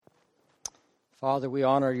Father, we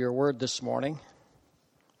honor your word this morning.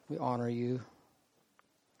 We honor you.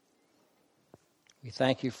 We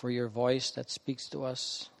thank you for your voice that speaks to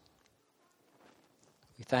us.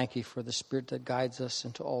 We thank you for the Spirit that guides us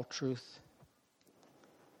into all truth.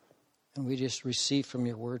 And we just receive from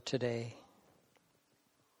your word today.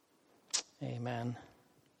 Amen.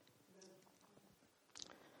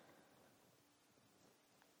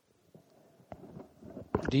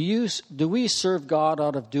 Do we serve God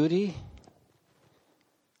out of duty,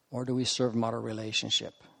 or do we serve Him out of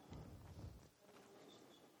relationship?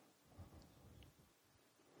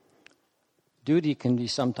 Duty can be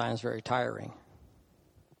sometimes very tiring.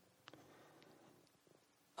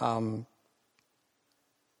 And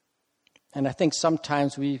I think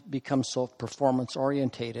sometimes we become so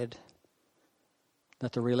performance-orientated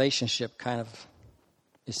that the relationship kind of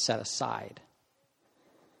is set aside.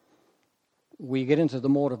 We get into the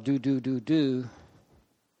mode of do.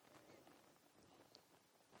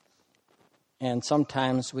 And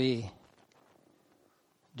sometimes we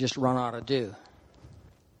just run out of do.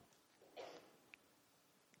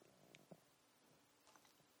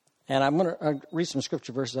 And I'm going to read some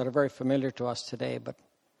scripture verses that are very familiar to us today, but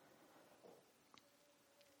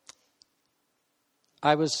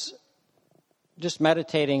I was just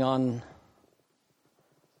meditating on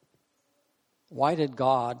why did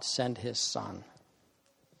God send His Son?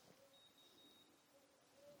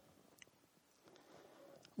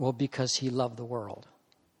 Well, because He loved the world.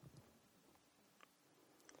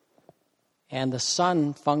 And the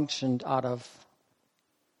Son functioned out of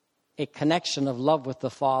a connection of love with the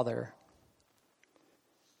Father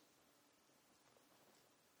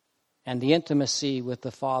and the intimacy with the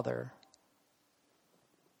Father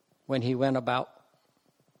when He went about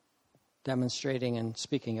demonstrating and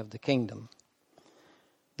speaking of the kingdom.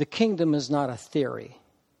 The kingdom is not a theory.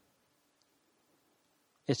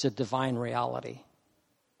 It's a divine reality.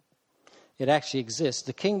 It actually exists.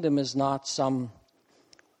 The kingdom is not some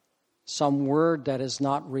word that is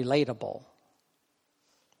not relatable.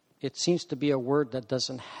 It seems to be a word that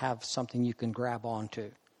doesn't have something you can grab onto.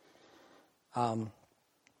 And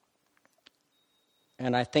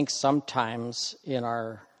I think sometimes in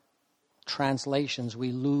our translations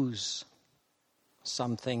we lose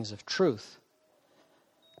some things of truth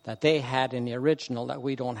that they had in the original that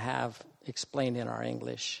we don't have explained in our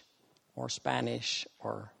English or Spanish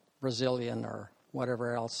or Brazilian or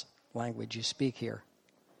whatever else language you speak here.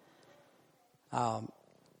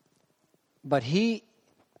 But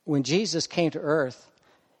when Jesus came to earth,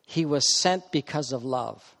 He was sent because of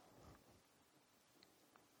love.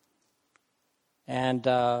 And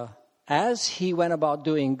as He went about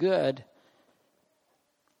doing good,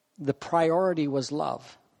 the priority was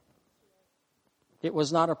love. It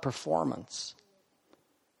was not a performance.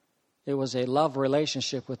 It was a love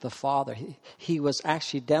relationship with the Father. He was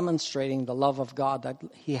actually demonstrating the love of God that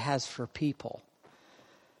He has for people.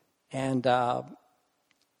 And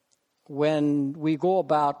when we go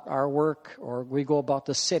about our work or we go about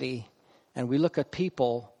the city and we look at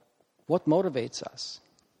people, what motivates us?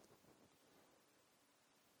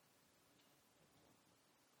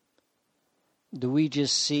 Do we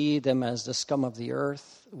just see them as the scum of the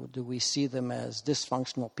earth? Or do we see them as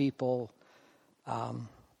dysfunctional people?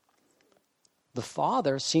 The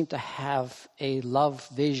Father seemed to have a love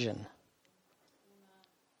vision.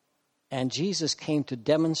 And Jesus came to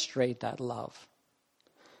demonstrate that love.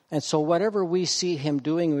 And so whatever we see Him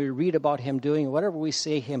doing, we read about Him doing, whatever we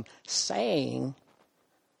see Him saying,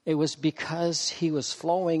 it was because He was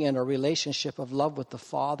flowing in a relationship of love with the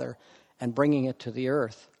Father and bringing it to the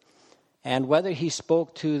earth. And whether He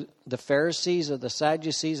spoke to the Pharisees or the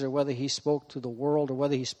Sadducees, or whether He spoke to the world, or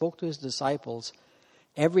whether He spoke to His disciples,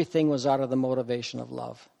 everything was out of the motivation of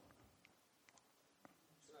love.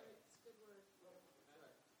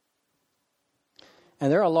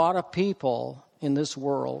 And there are a lot of people in this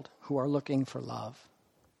world who are looking for love.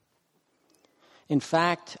 In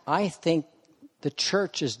fact, I think the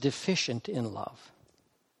church is deficient in love.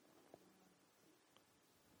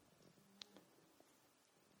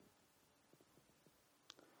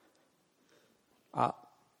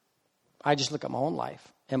 I just look at my own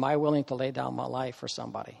life. Am I willing to lay down my life for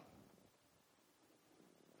somebody?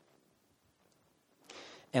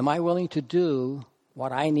 Am I willing to do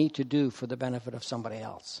what I need to do for the benefit of somebody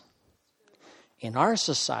else? In our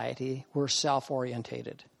society, we're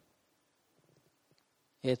self-orientated.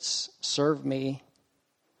 It's serve me,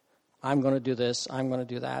 I'm going to do this, I'm going to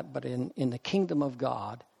do that. But in the kingdom of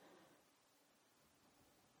God,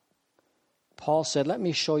 Paul said, let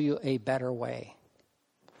me show you a better way,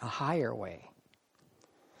 a higher way.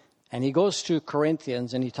 And he goes through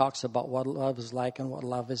Corinthians and he talks about what love is like and what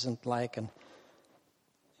love isn't like. And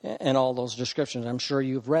and all those descriptions. I'm sure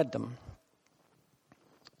you've read them.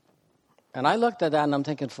 And I looked at that and I'm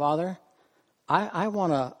thinking, Father, I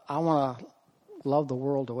want to love the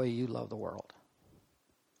world the way you love the world.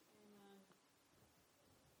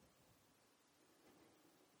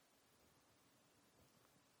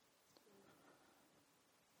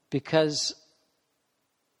 Because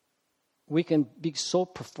we can be so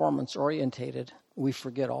performance orientated, we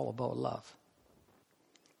forget all about love.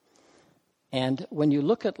 And when you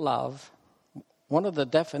look at love, one of the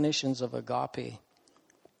definitions of agape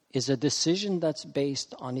is a decision that's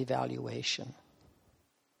based on evaluation.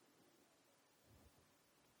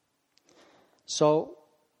 So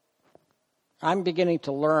I'm beginning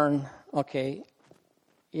to learn, okay,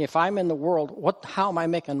 if I'm in the world, how am I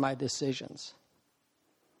making my decisions?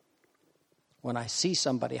 When I see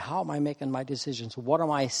somebody, how am I making my decisions? What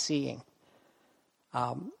am I seeing?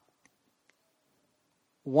 One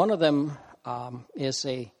of them is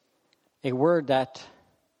a word that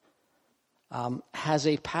has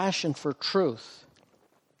a passion for truth.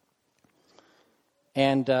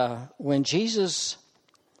 And when Jesus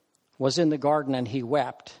was in the garden and he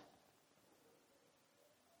wept,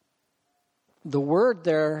 the word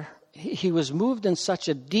there, he was moved in such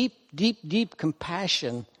a deep, deep, deep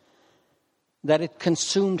compassion that it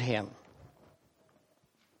consumed him.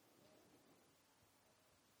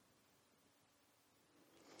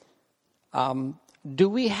 Do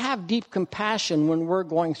we have deep compassion when we're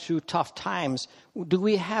going through tough times? Do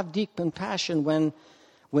we have deep compassion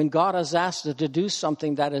when God has asked us to do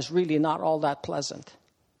something that is really not all that pleasant?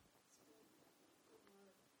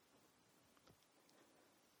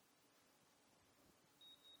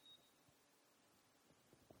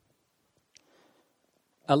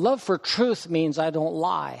 A love for truth means I don't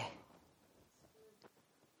lie.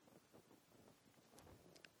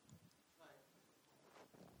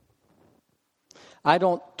 I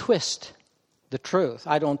don't twist the truth.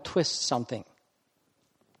 I don't twist something.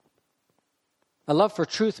 A love for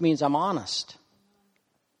truth means I'm honest.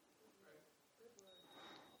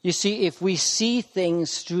 You see, if we see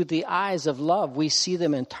things through the eyes of love, we see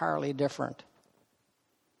them entirely different.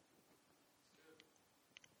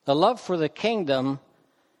 The love for the kingdom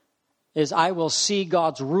is I will see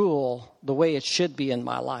God's rule the way it should be in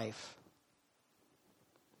my life.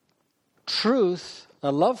 Truth,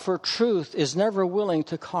 a love for truth, is never willing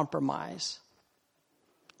to compromise.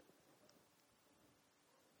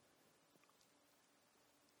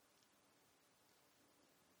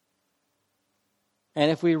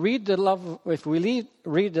 And if we read the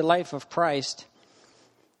life of Christ,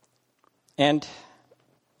 and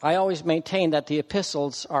I always maintain that the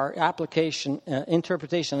epistles are application,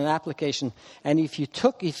 interpretation and application. And if you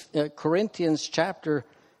took Corinthians chapter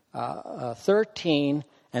 13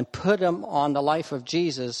 and put them on the life of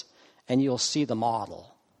Jesus, and you'll see the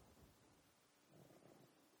model.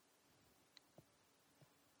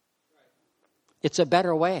 It's a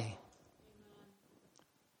better way.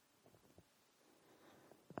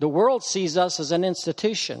 The world sees us as an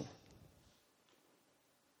institution.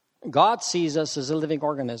 God sees us as a living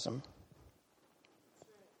organism,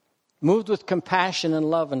 moved with compassion and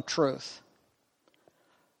love and truth,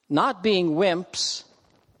 not being wimps,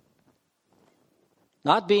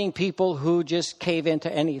 not being people who just cave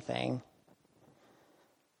into anything.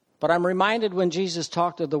 But I'm reminded when Jesus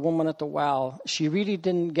talked to the woman at the well, she really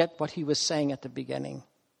didn't get what he was saying at the beginning.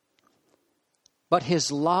 But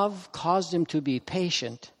his love caused him to be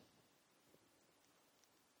patient.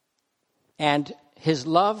 And his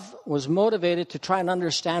love was motivated to try and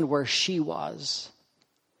understand where she was,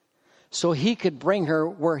 so he could bring her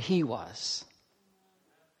where he was.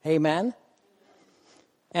 Amen?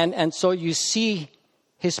 And so you see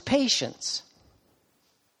his patience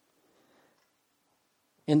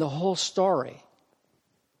in the whole story.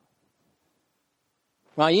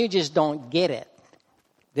 Well, you just don't get it.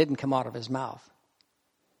 Didn't come out of his mouth.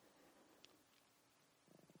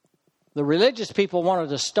 The religious people wanted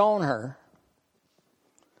to stone her.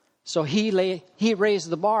 So he raised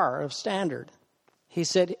the bar of standard. He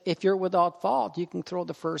said, if you're without fault, you can throw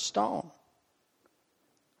the first stone.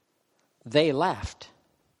 They left.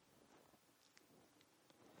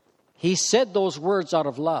 He said those words out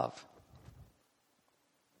of love.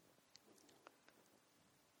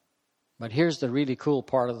 But here's the really cool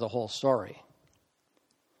part of the whole story.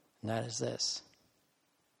 And that is this.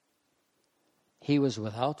 He was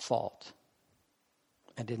without fault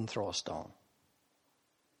and didn't throw a stone.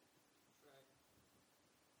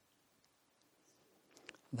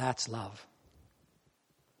 That's love.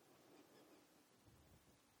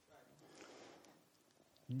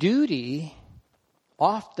 Duty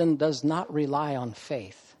often does not rely on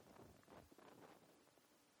faith.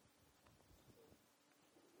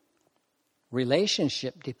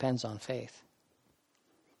 Relationship depends on faith.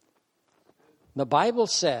 The Bible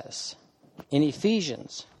says in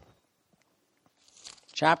Ephesians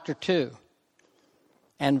chapter 2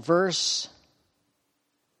 and verse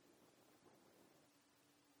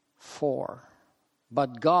 4,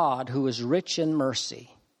 but God, who is rich in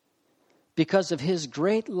mercy, because of his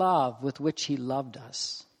great love with which he loved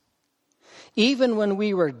us, even when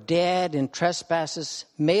we were dead in trespasses,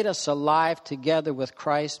 made us alive together with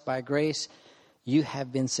Christ. By grace you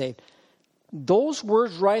have been saved. Those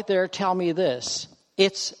words right there tell me this.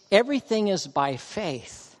 Everything is by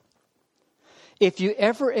faith. If you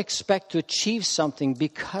ever expect to achieve something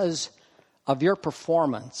because of your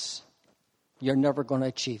performance, you're never going to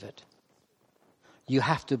achieve it. You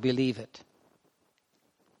have to believe it.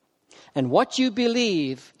 And what you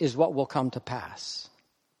believe is what will come to pass.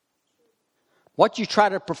 What you try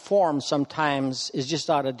to perform sometimes is just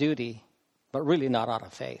out of duty, but really not out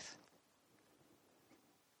of faith.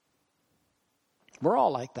 We're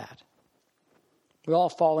all like that. We all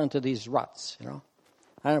fall into these ruts, I don't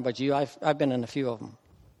know about you. I've been in a few of them.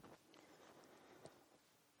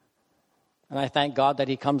 And I thank God that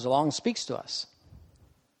he comes along and speaks to us.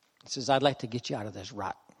 He says, I'd like to get you out of this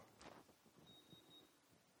rut.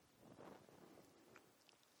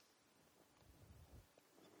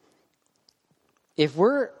 If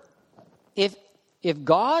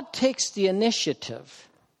God takes the initiative,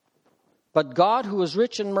 but God, who is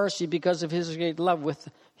rich in mercy because of his great love,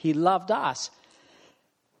 he loved us,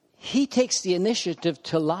 he takes the initiative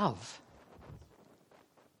to love.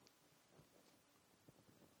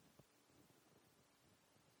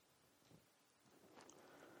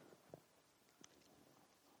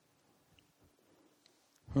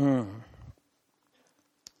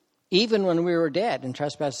 Even when we were dead in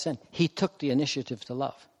trespass and sin, he took the initiative to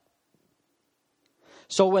love.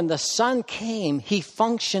 So when the Son came, he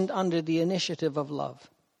functioned under the initiative of love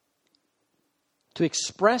to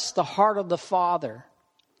express the heart of the Father.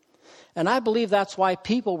 And I believe that's why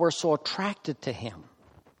people were so attracted to him.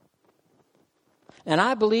 And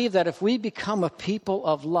I believe that if we become a people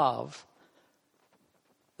of love,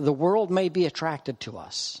 the world may be attracted to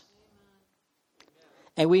us.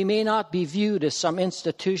 And we may not be viewed as some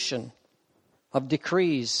institution of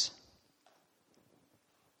decrees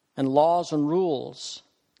and laws and rules,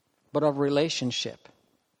 but of relationship.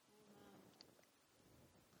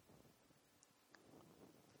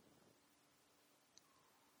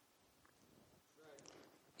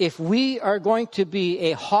 If we are going to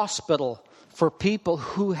be a hospital for people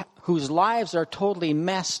whose lives are totally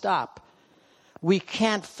messed up, we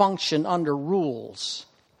can't function under rules.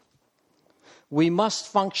 We must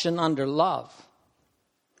function under love.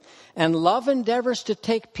 And love endeavors to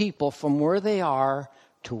take people from where they are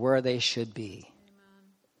to where they should be. Amen.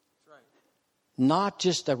 Right. Not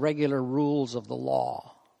just the regular rules of the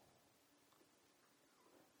law.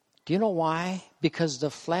 Do you know why? Because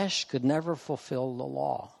the flesh could never fulfill the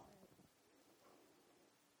law.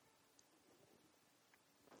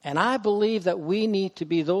 And I believe that we need to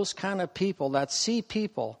be those kind of people that see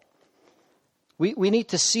people. We need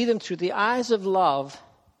to see them through the eyes of love,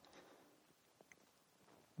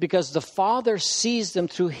 because the Father sees them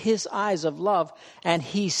through his eyes of love, and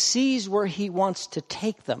he sees where he wants to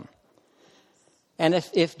take them. And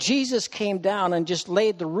if Jesus came down and just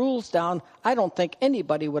laid the rules down, I don't think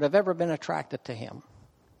anybody would have ever been attracted to him.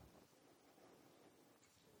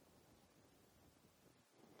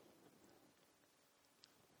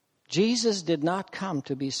 Jesus did not come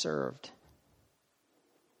to be served.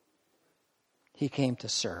 He came to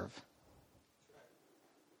serve.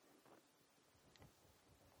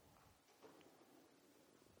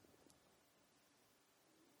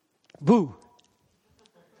 Boo.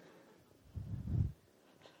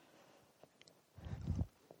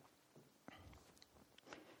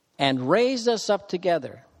 And raised us up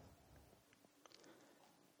together.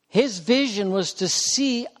 His vision was to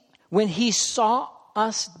see, when he saw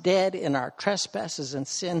us dead in our trespasses and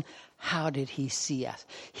sin, how did he see us?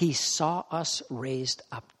 He saw us raised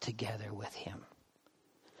up together with him.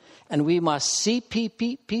 And we must see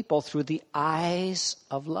people through the eyes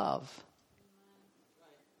of love.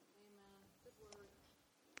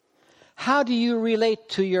 How do you relate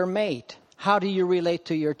to your mate? How do you relate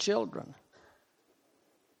to your children?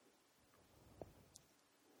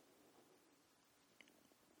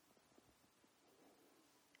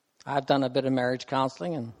 I've done a bit of marriage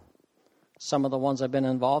counseling, and some of the ones I've been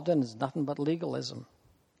involved in is nothing but legalism.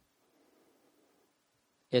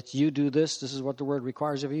 It's you do this is what the word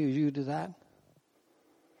requires of you, you do that.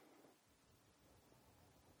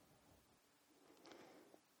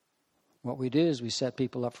 What we do is we set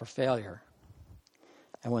people up for failure.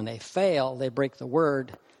 And when they fail, they break the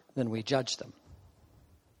word, then we judge them.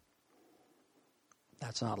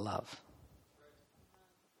 That's not love.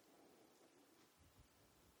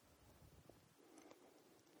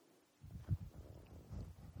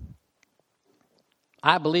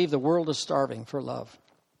 I believe the world is starving for love.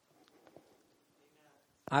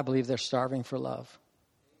 I believe they're starving for love.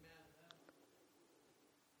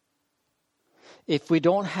 If we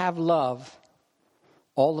don't have love,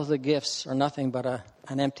 all of the gifts are nothing but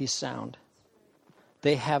an empty sound.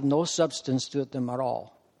 They have no substance to them at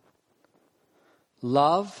all.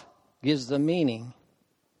 Love gives the meaning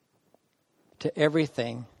to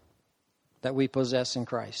everything that we possess in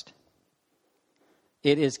Christ.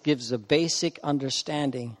 It gives a basic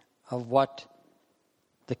understanding of what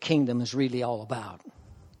the kingdom is really all about.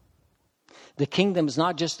 The kingdom is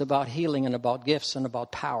not just about healing and about gifts and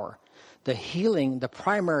about power. The healing, the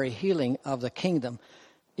primary healing of the kingdom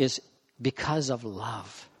is because of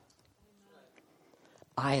love.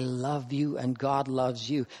 I love you and God loves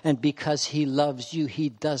you. And because He loves you, He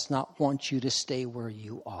does not want you to stay where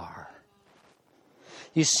you are.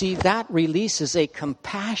 You see, that releases a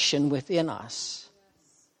compassion within us.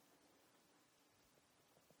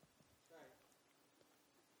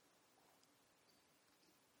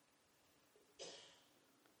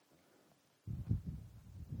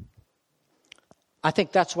 I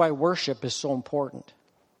think that's why worship is so important.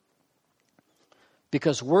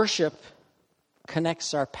 Because worship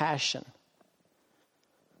connects our passion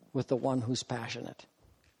with the one who's passionate.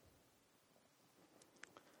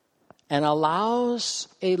 And allows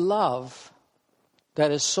a love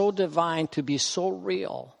that is so divine to be so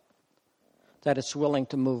real that it's willing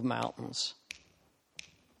to move mountains.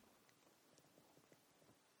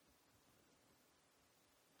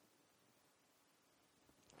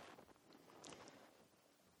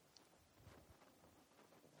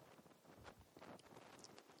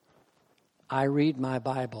 I read my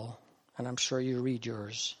Bible, and I'm sure you read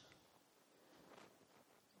yours.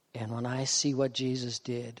 And when I see what Jesus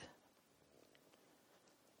did,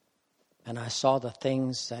 and I saw the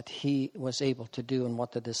things that He was able to do and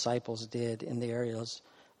what the disciples did in the areas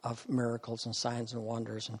of miracles and signs and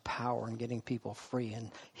wonders and power and getting people free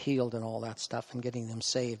and healed and all that stuff and getting them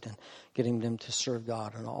saved and getting them to serve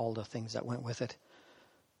God and all the things that went with it,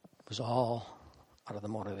 it was all out of the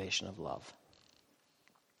motivation of love.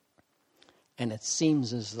 And it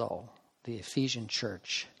seems as though the Ephesian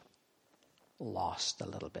church lost a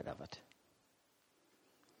little bit of it.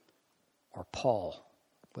 Or Paul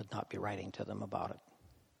would not be writing to them about it.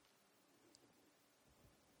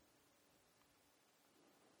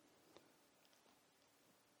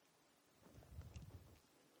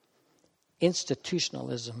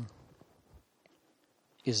 Institutionalism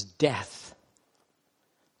is death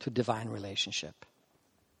to divine relationship.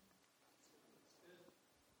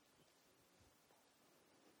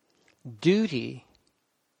 Duty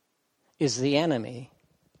is the enemy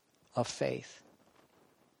of faith.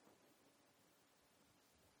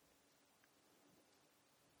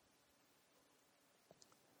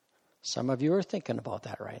 Some of you are thinking about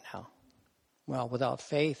that right now. Well, without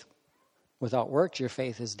faith, without works, your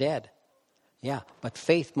faith is dead. Yeah, but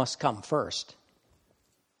faith must come first.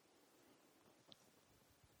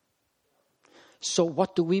 So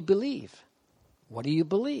what do we believe? What do you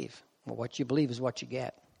believe? Well, what you believe is what you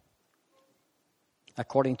get.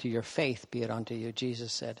 According to your faith, be it unto you,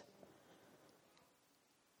 Jesus said.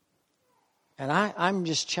 And I'm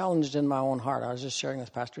just challenged in my own heart. I was just sharing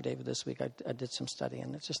with Pastor David this week. I did some study,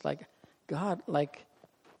 and it's just like, God,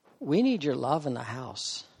 we need your love in the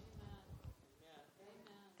house.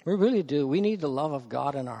 We really do. We need the love of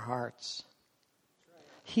God in our hearts.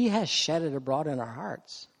 He has shed it abroad in our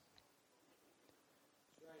hearts.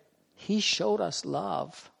 He showed us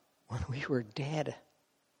love when we were dead.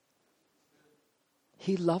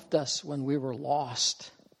 He loved us when we were lost.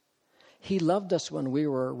 He loved us when we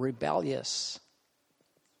were rebellious.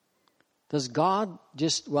 Does God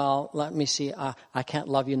just, let me see, I can't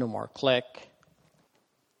love you no more. Click.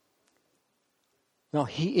 No,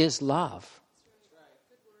 He is love.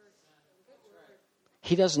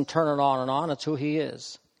 He doesn't turn it on and on. It's who He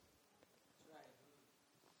is.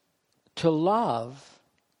 To love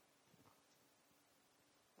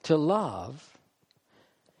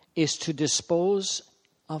is to dispose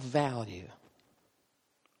of value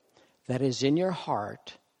that is in your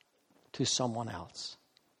heart to someone else.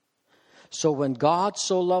 So when God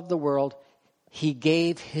so loved the world, He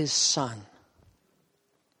gave His Son,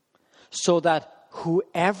 so that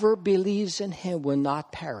whoever believes in Him will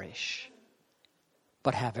not perish,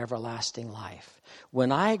 but have everlasting life.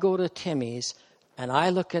 When I go to Timmy's and I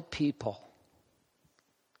look at people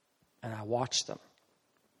and I watch them,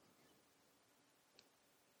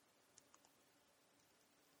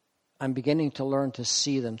 I'm beginning to learn to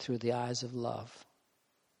see them through the eyes of love.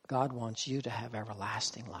 God wants you to have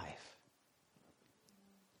everlasting life.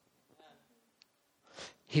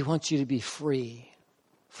 He wants you to be free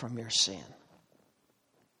from your sin.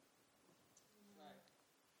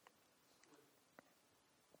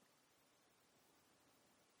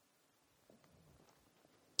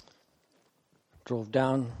 Drove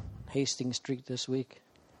down Hastings Street this week.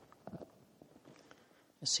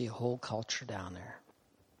 I see a whole culture down there.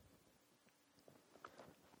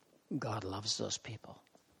 God loves those people.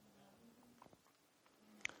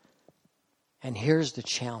 And here's the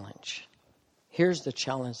challenge. Here's the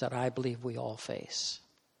challenge that I believe we all face.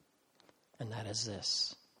 And that is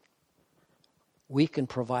this. We can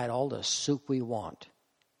provide all the soup we want.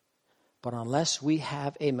 But unless we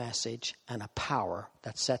have a message and a power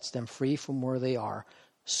that sets them free from where they are,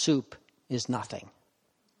 soup is nothing.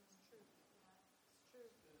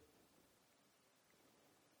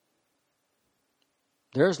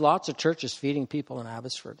 There's lots of churches feeding people in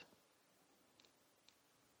Abbotsford.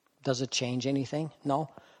 Does it change anything? No.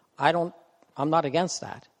 I'm not against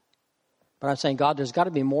that. But I'm saying, God, there's got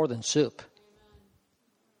to be more than soup.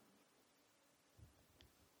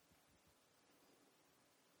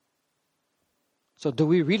 So do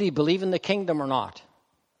we really believe in the kingdom or not?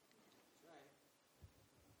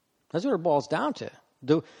 That's what it boils down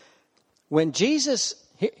to. When Jesus,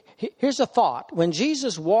 here's a thought. When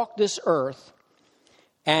Jesus walked this earth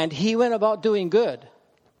and he went about doing good,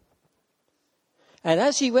 and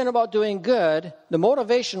as he went about doing good, the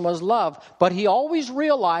motivation was love, but he always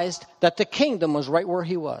realized that the kingdom was right where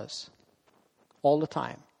he was all the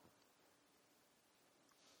time.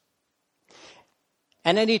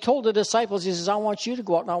 And then he told the disciples, he says, I want you to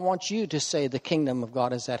go out and I want you to say the kingdom of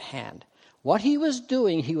God is at hand. What he was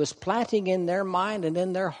doing, he was planting in their mind and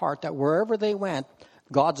in their heart that wherever they went,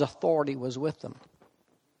 God's authority was with them.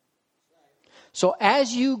 So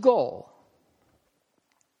as you go,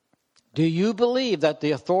 do you believe that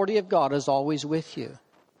the authority of God is always with you?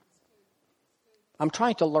 I'm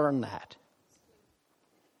trying to learn that.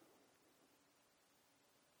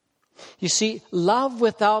 You see, love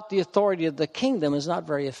without the authority of the kingdom is not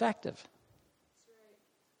very effective.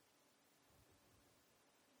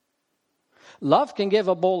 Love can give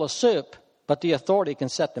a bowl of soup, but the authority can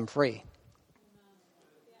set them free.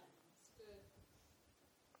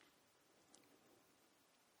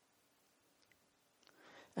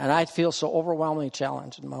 And I feel so overwhelmingly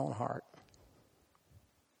challenged in my own heart.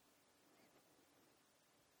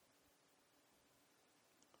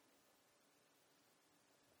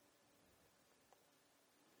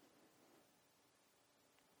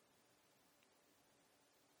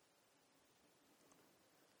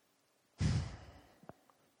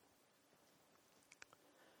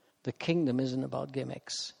 The kingdom isn't about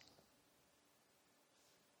gimmicks.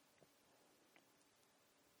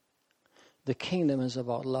 The kingdom is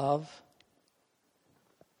about love,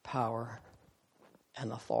 power,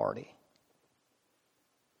 and authority.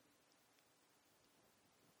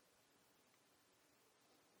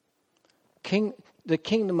 The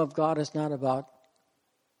kingdom of God is not about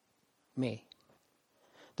me.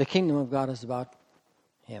 The kingdom of God is about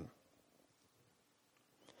Him.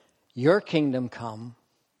 Your kingdom come,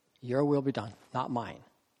 your will be done, not mine.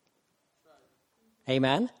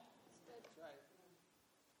 Amen?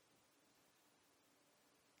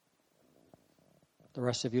 The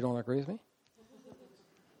rest of you don't agree with me?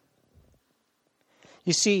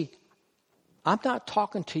 You see, I'm not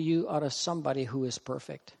talking to you out of somebody who is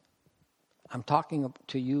perfect. I'm talking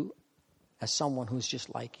to you as someone who's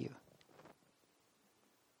just like you.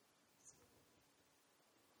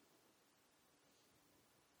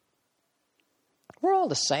 We're all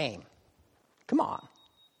the same. Come on.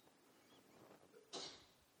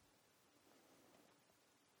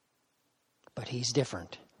 But He's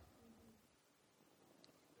different.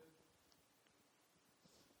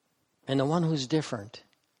 And the one who's different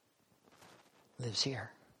lives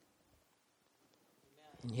here.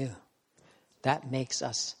 In you. That makes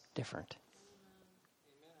us different.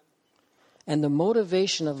 And the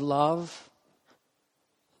motivation of love,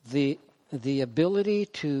 the ability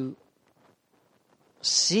to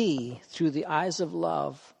see through the eyes of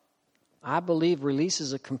love, I believe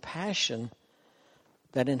releases a compassion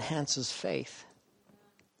that enhances faith.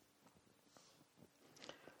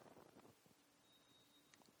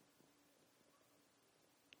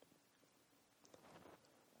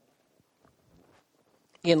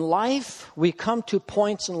 In life, we come to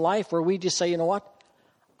points in life where we just say, you know what?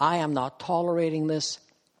 I am not tolerating this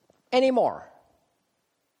anymore.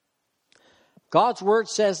 God's word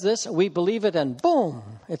says this, we believe it, and boom,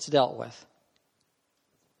 it's dealt with.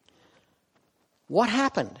 What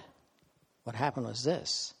happened? What happened was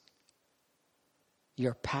this.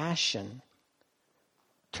 Your passion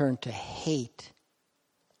turned to hate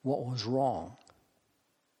what was wrong,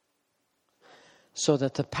 so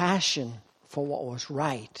that the passion for what was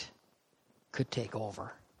right could take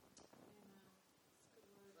over.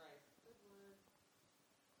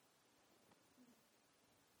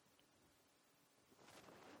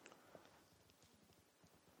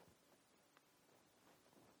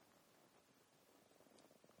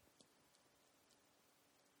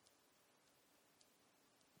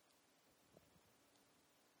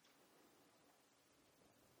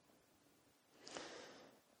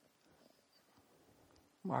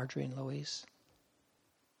 Marjorie and Louise,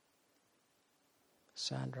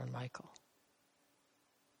 Sandra and Michael.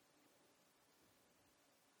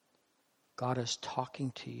 God is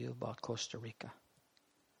talking to you about Costa Rica.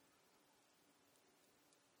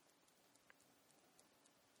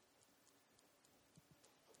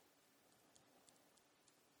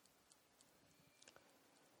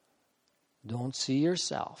 Don't see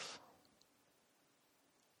yourself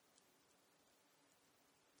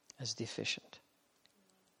as deficient,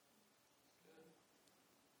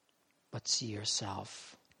 but see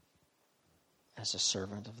yourself as a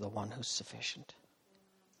servant of the one who's sufficient.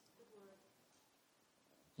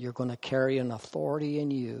 You're going to carry an authority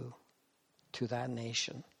in you to that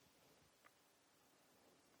nation.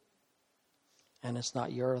 And it's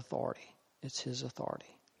not your authority, it's his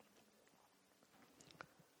authority.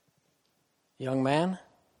 Young man,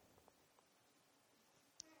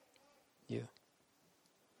 you.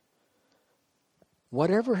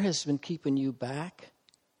 Whatever has been keeping you back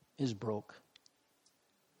is broke.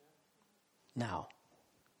 Now,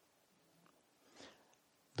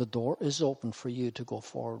 the door is open for you to go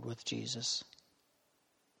forward with Jesus,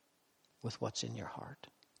 with what's in your heart.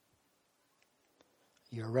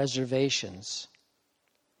 Your reservations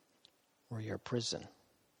were your prison.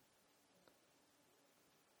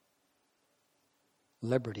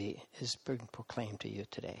 Liberty is being proclaimed to you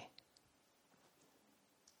today.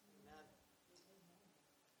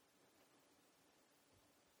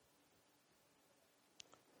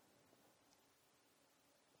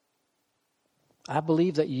 I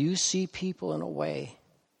believe that you see people in a way,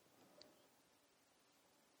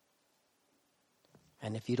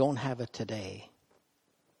 and if you don't have it today,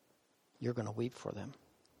 you're going to weep for them.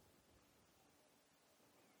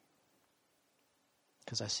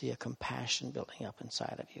 Because I see a compassion building up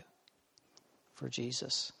inside of you for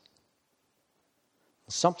Jesus.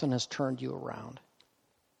 Something has turned you around.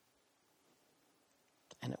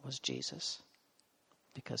 And it was Jesus,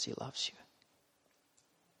 because he loves you.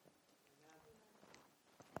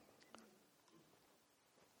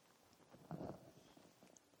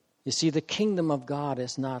 You see, the kingdom of God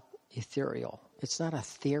is not ethereal. It's not a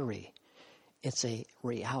theory. It's a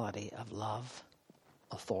reality of love,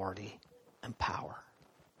 authority, and power.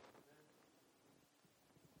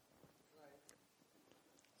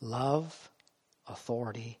 Love,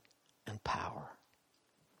 authority, and power.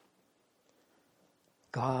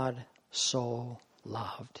 God so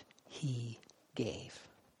loved, he gave.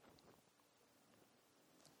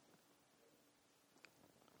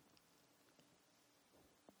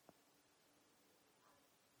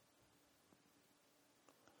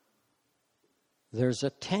 There's a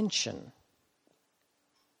tension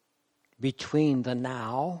between the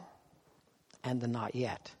now and the not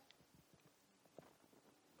yet.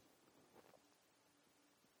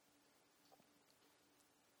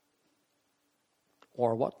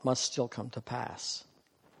 Or what must still come to pass.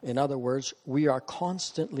 In other words, we are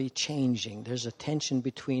constantly changing. There's a tension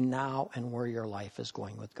between now and where your life is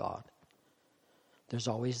going with God. There's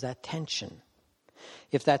always that tension.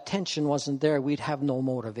 If that tension wasn't there, we'd have no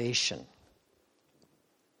motivation.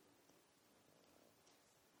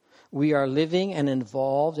 We are living and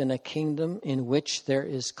involved in a kingdom in which there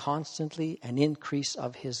is constantly an increase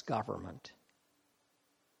of his government.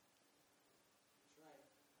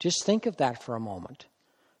 Just think of that for a moment.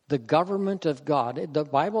 The government of God, the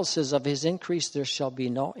Bible says of his increase there shall be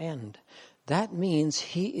no end. That means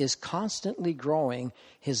he is constantly growing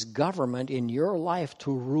his government in your life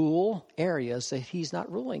to rule areas that he's not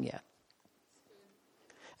ruling yet.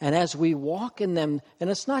 And as we walk in them, and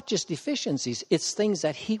it's not just deficiencies, it's things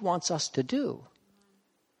that he wants us to do.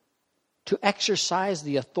 To exercise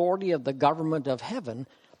the authority of the government of heaven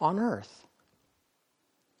on earth.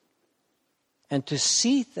 And to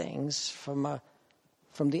see things from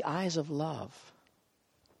the eyes of love.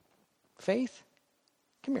 Faith,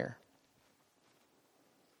 come here.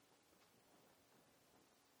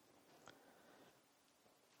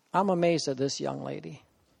 I'm amazed at this young lady.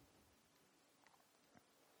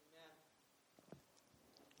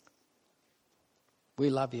 We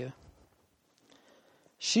love you.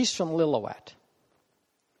 She's from Lillooet.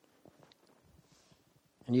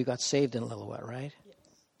 And you got saved in Lillooet, right? Yes.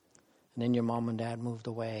 And then your mom and dad moved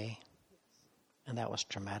away. And that was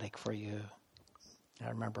traumatic for you. I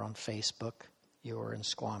remember on Facebook, you were in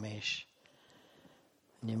Squamish.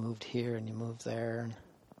 And you moved here and you moved there.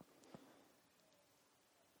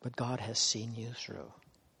 But God has seen you through.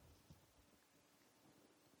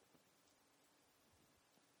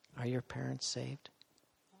 Are your parents saved?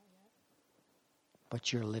 Oh, yeah.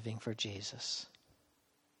 But you're living for Jesus.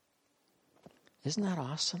 Isn't that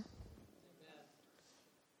awesome? Amen.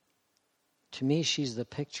 To me, she's the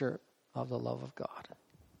picture of the love of God.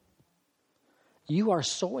 You are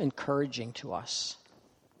so encouraging to us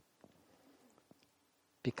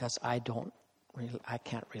because I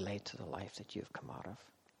can't relate to the life that you've come out of.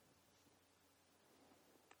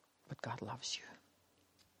 But God loves you.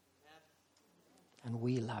 And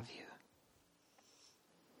we love you.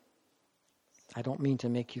 I don't mean to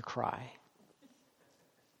make you cry,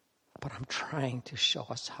 but I'm trying to show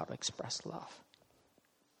us how to express love.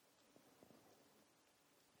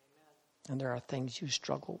 And there are things you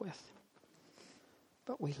struggle with,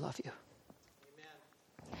 but we love you.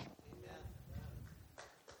 Amen. Amen.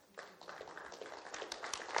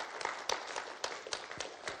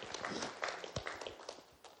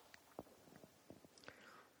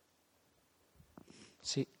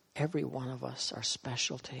 See, every one of us are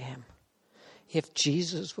special to Him. If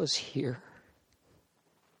Jesus was here,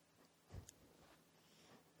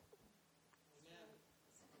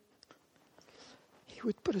 He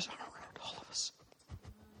would put His arm around all of us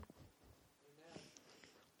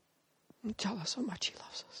and tell us how much He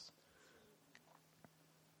loves us.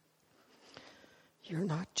 You're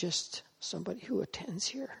not just somebody who attends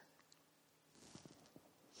here.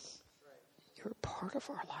 You're a part of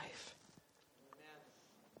our life.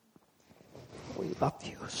 We love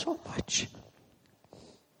you so much.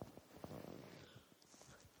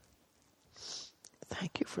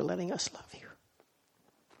 Thank you for letting us love you.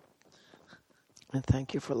 And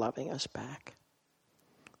thank you for loving us back.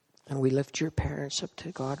 And we lift your parents up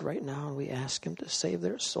to God right now, and we ask Him to save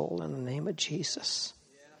their soul in the name of Jesus.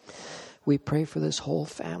 We pray for this whole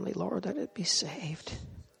family, Lord, that it be saved.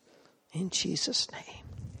 In Jesus' name.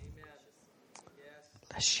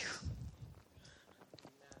 Bless you.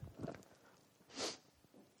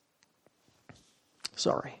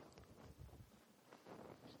 Sorry.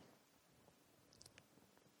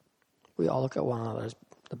 We all look at one another's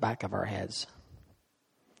the back of our heads.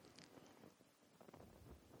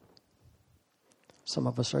 Some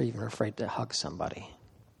of us are even afraid to hug somebody.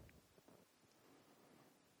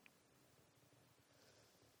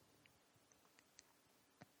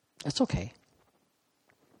 That's okay.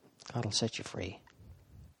 God will set you free.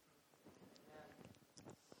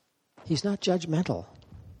 He's not judgmental.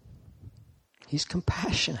 He's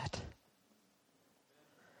compassionate.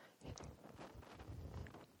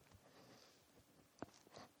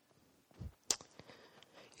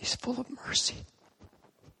 He's full of mercy.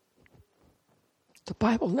 The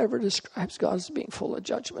Bible never describes God as being full of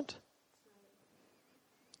judgment.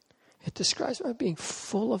 It describes Him as being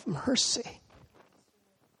full of mercy.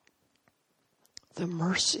 The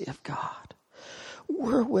mercy of God.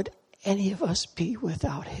 Where would any of us be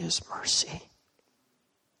without His mercy?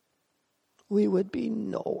 We would be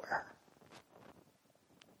nowhere.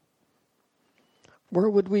 Where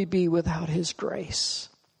would we be without His grace?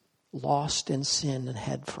 Lost in sin and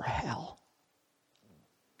head for hell.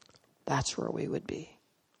 That's where we would be.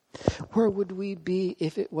 Where would we be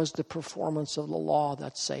if it was the performance of the law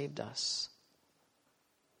that saved us?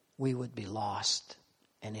 We would be lost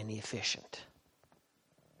and inefficient.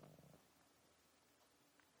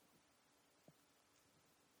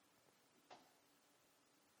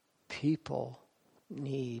 People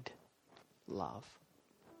need love.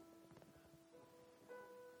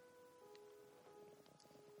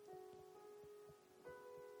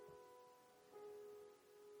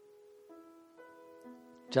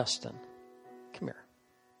 Justin, come here.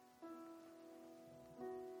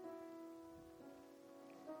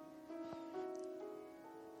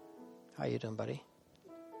 How you doing, buddy?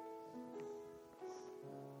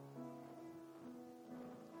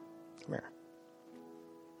 Come here.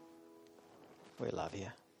 We love you.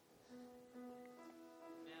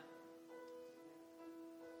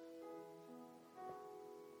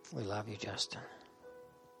 We love you, Justin.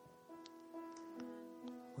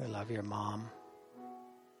 We love your mom.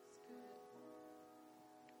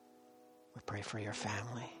 We pray for your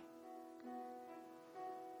family.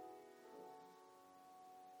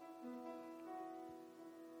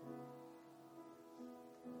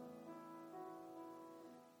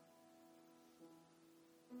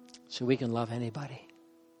 so we can love anybody.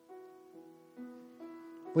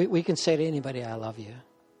 We can say to anybody, I love you.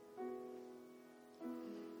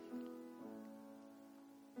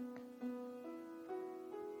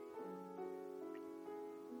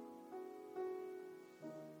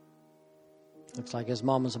 Looks like his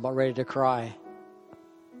mom is about ready to cry.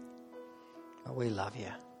 But we love you.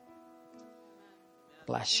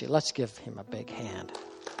 Bless you. Let's give him a big hand.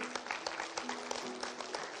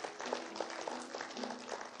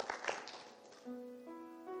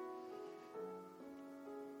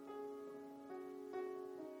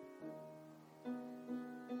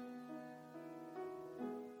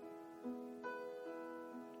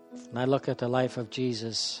 And I look at the life of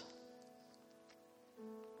Jesus.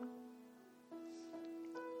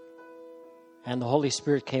 And the Holy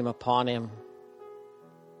Spirit came upon him.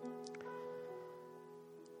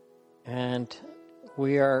 And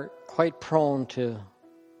we are quite prone to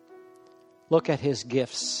look at his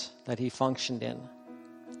gifts that he functioned in.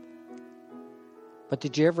 But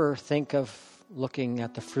did you ever think of looking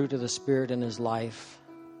at the fruit of the Spirit in his life?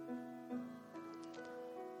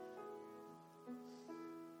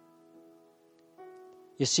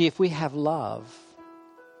 You see, if we have love,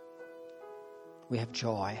 we have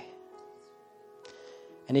joy.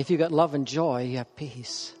 And if you got love and joy, you have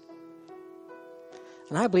peace.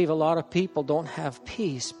 And I believe a lot of people don't have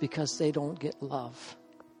peace because they don't get love.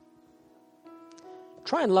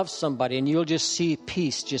 Try and love somebody and you'll just see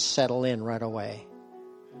peace just settle in right away.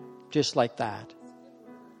 Just like that.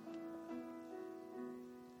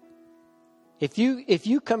 If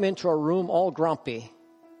you come into a room all grumpy,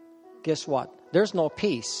 guess what? There's no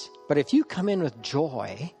peace. But if you come in with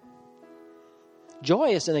joy,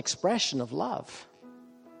 joy is an expression of love.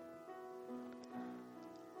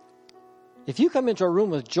 If you come into a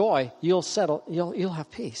room with joy, you'll settle, you'll have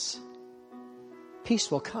peace. Peace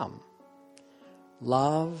will come.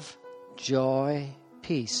 Love, joy,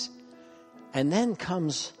 peace. And then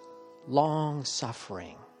comes long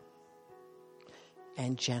suffering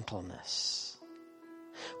and gentleness.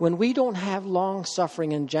 When we don't have long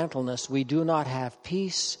suffering and gentleness, we do not have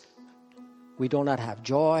peace, we do not have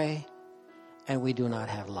joy, and we do not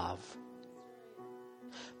have love.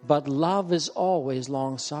 But love is always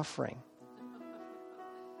long suffering.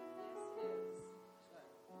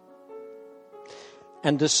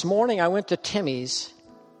 And this morning I went to Timmy's,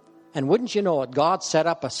 and wouldn't you know it, God set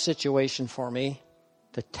up a situation for me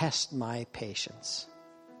to test my patience.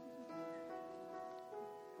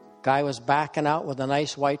 Guy was backing out with a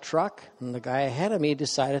nice white truck, and the guy ahead of me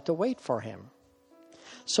decided to wait for him.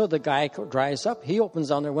 So the guy drives up, he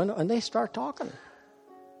opens on their window, and they start talking.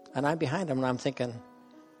 And I'm behind him, and I'm thinking,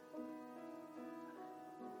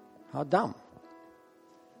 how dumb.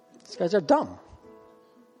 These guys are dumb.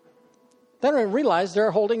 Then I realized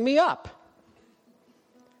they're holding me up.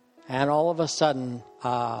 And all of a sudden,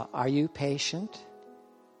 are you patient?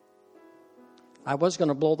 I was going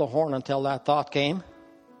to blow the horn until that thought came.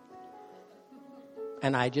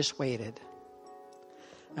 And I just waited.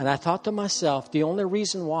 And I thought to myself, the only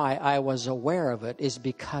reason why I was aware of it is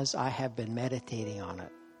because I have been meditating on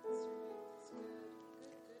it.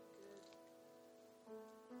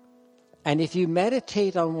 And if you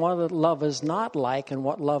meditate on what love is not like and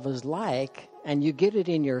what love is like, and you get it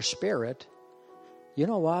in your spirit, you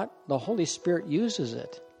know what? The Holy Spirit uses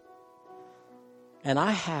it. And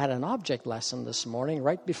I had an object lesson this morning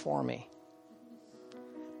right before me.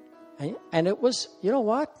 And it was, you know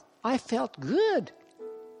what? I felt good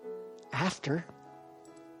after.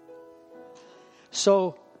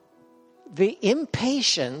 So the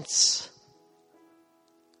impatience,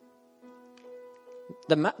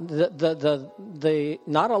 the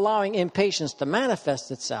not allowing impatience to manifest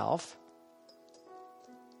itself,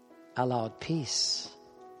 allowed peace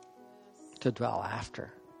to dwell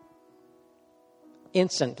after.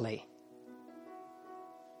 Instantly.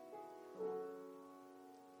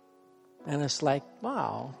 And it's like,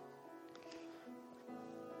 wow.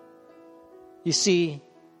 You see,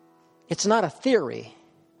 it's not a theory.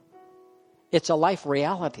 It's a life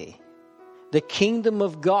reality. The kingdom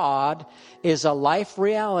of God is a life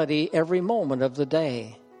reality every moment of the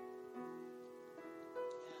day.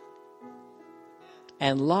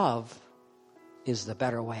 And love is the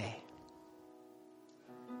better way.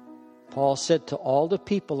 Paul said to all the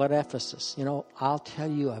people at Ephesus, you know, I'll tell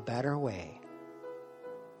you a better way.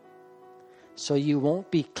 So you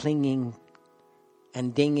won't be clinging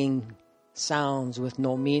and dinging sounds with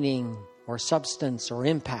no meaning or substance or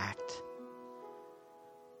impact.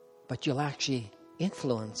 But you'll actually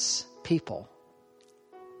influence people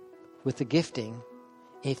with the gifting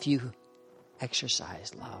if you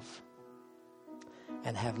exercise love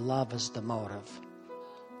and have love as the motive.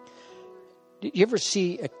 Do you ever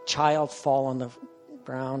see a child fall on the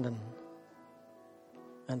ground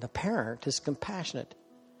and the parent is compassionate?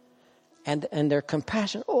 And they're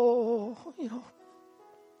compassionate. Oh,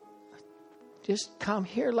 just come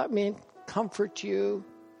here. Let me comfort you.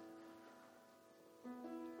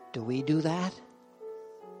 Do we do that?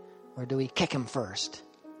 Or do we kick him first?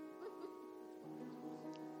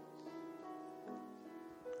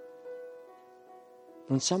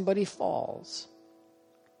 When somebody falls,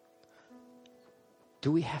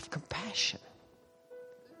 do we have compassion?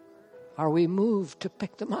 Are we moved to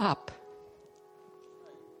pick them up?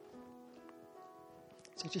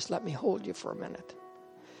 So just let me hold you for a minute.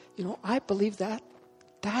 I believe that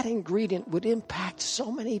ingredient would impact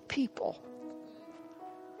so many people.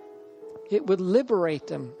 It would liberate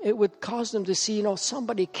them. It would cause them to see,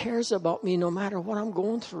 somebody cares about me no matter what I'm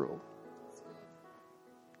going through.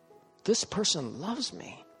 This person loves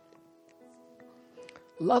me.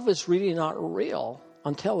 Love is really not real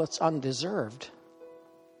until it's undeserved.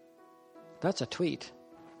 That's a tweet.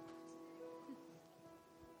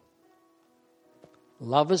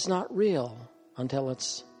 Love is not real until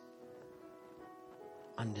it's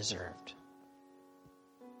undeserved.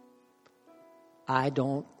 I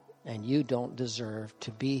don't and you don't deserve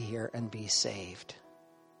to be here and be saved.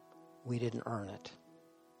 We didn't earn it.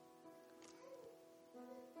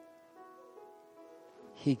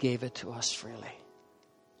 He gave it to us freely.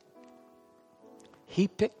 He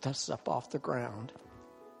picked us up off the ground.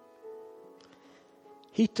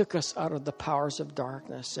 He took us out of the powers of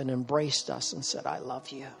darkness and embraced us and said, I love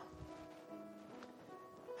you.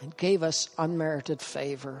 And gave us unmerited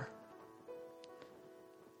favor.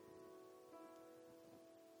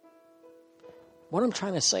 What I'm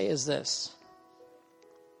trying to say is this.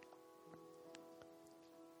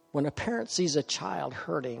 When a parent sees a child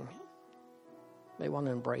hurting, they want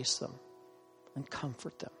to embrace them and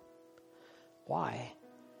comfort them. Why?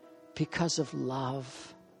 Because of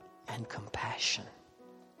love and compassion.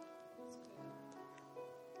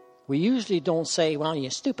 We usually don't say, well, you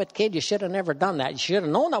stupid kid, you should have never done that. You should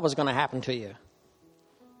have known that was going to happen to you.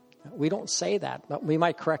 We don't say that, but we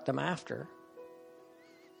might correct them after.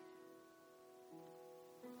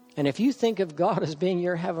 And if you think of God as being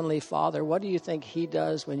your heavenly Father, what do you think He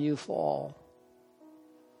does when you fall?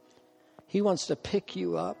 He wants to pick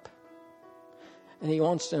you up, and He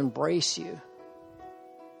wants to embrace you,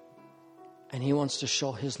 and He wants to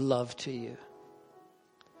show His love to you,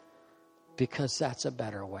 because that's a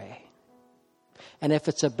better way. And if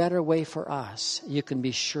it's a better way for us, you can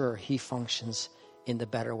be sure He functions in the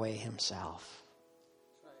better way Himself.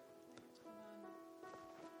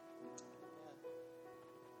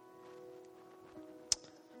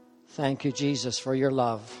 Thank you, Jesus, for your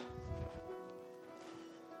love.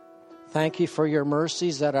 Thank you for your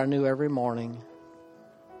mercies that are new every morning.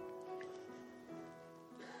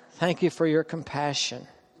 Thank you for your compassion.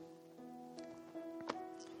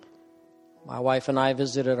 My wife and I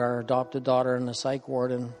visited our adopted daughter in the psych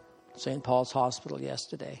ward in St. Paul's Hospital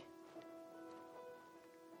yesterday.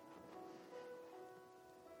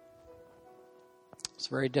 It's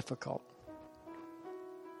very difficult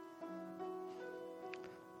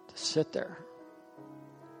to sit there.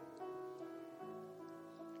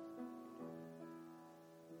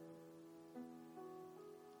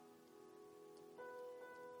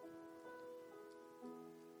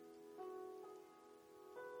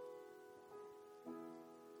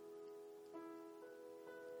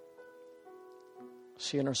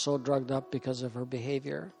 Seeing her so drugged up because of her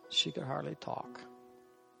behavior, she could hardly talk.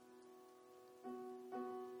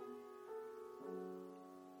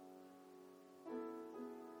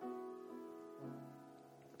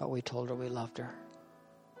 But we told her we loved her.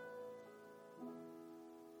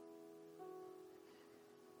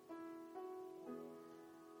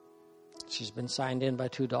 She's been signed in by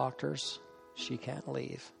 2 doctors. She can't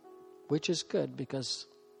leave, which is good because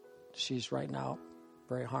she's right now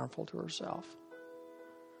very harmful to herself.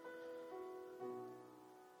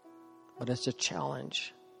 But it's a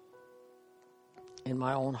challenge in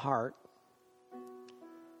my own heart.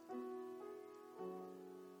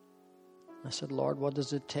 I said, Lord, what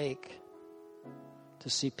does it take to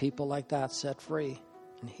see people like that set free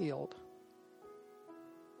and healed?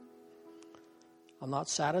 I'm not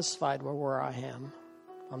satisfied with where I am.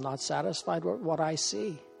 I'm not satisfied with what I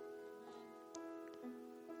see.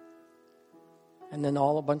 And then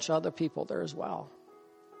a bunch of other people there as well.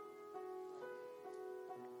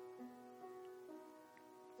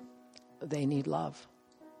 They need love.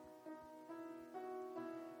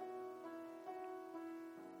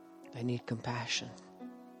 They need compassion.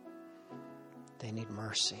 They need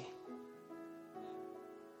mercy.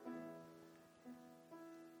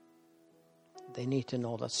 They need to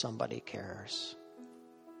know that somebody cares.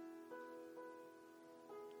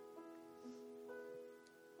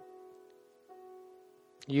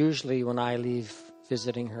 Usually when I leave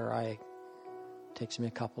visiting her, it takes me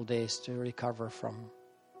a couple days to recover from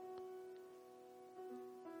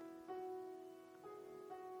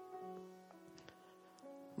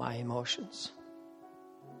my emotions.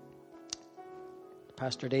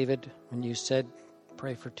 Pastor David, when you said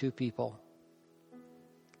pray for 2 people,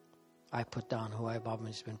 I put down who I've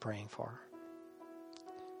always been praying for.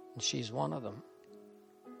 And she's one of them.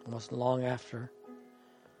 It wasn't long after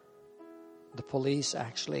the police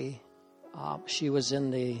actually, she was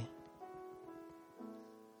in the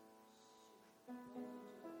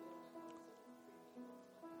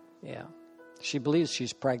she believes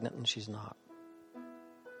she's pregnant and she's not.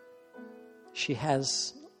 She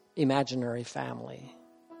has imaginary family,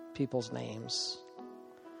 people's names.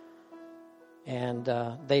 And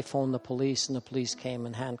they phoned the police, and the police came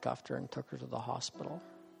and handcuffed her and took her to the hospital.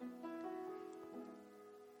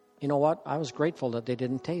 You know what? I was grateful that they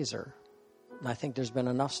didn't tase her. And I think there's been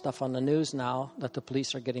enough stuff on the news now that the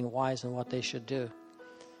police are getting wise in what they should do.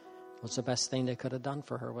 What's the best thing they could have done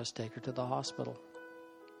for her was take her to the hospital.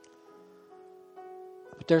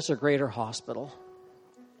 But there's a greater hospital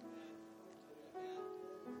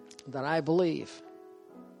that I believe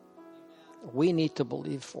we need to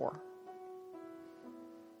believe for.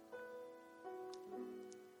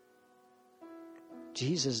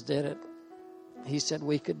 Jesus did it. He said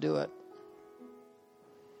we could do it.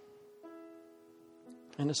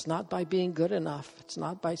 And it's not by being good enough. It's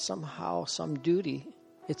not by somehow some duty.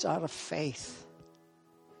 It's out of faith.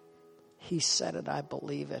 He said it, I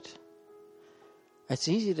believe it. It's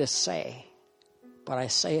easy to say, but I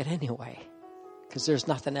say it anyway, because there's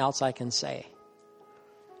nothing else I can say.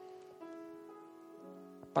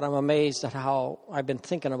 But I'm amazed at how I've been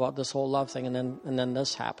thinking about this whole love thing, and then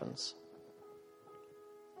this happens.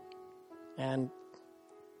 And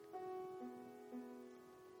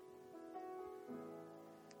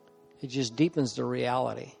it just deepens the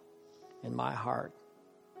reality in my heart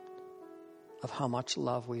of how much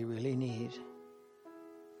love we really need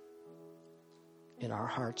in our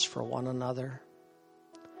hearts for one another,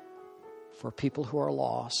 for people who are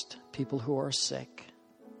lost, people who are sick,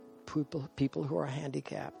 people who are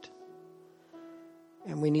handicapped.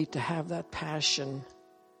 And we need to have that passion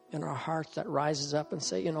in our hearts that rises up and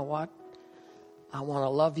say, you know what? I want to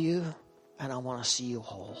love you and I want to see you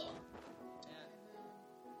whole.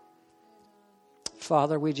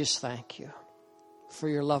 Father, we just thank you for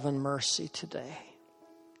your love and mercy today.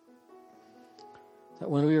 That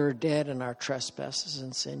when we were dead in our trespasses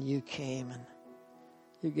and sin, you came and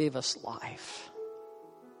you gave us life.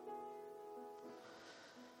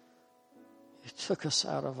 You took us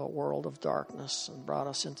out of a world of darkness and brought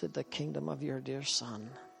us into the kingdom of your dear Son.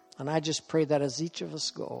 And I just pray that as each of us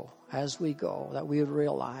go, as we go, that we would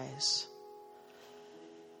realize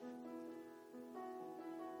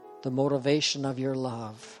the motivation of your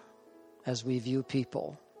love as we view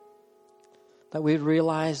people. That we'd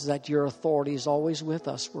realize that your authority is always with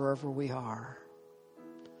us wherever we are.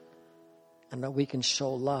 And that we can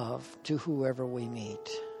show love to whoever we meet.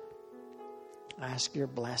 I ask your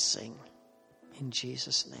blessing in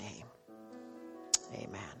Jesus' name.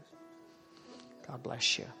 Amen. God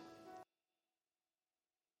bless you.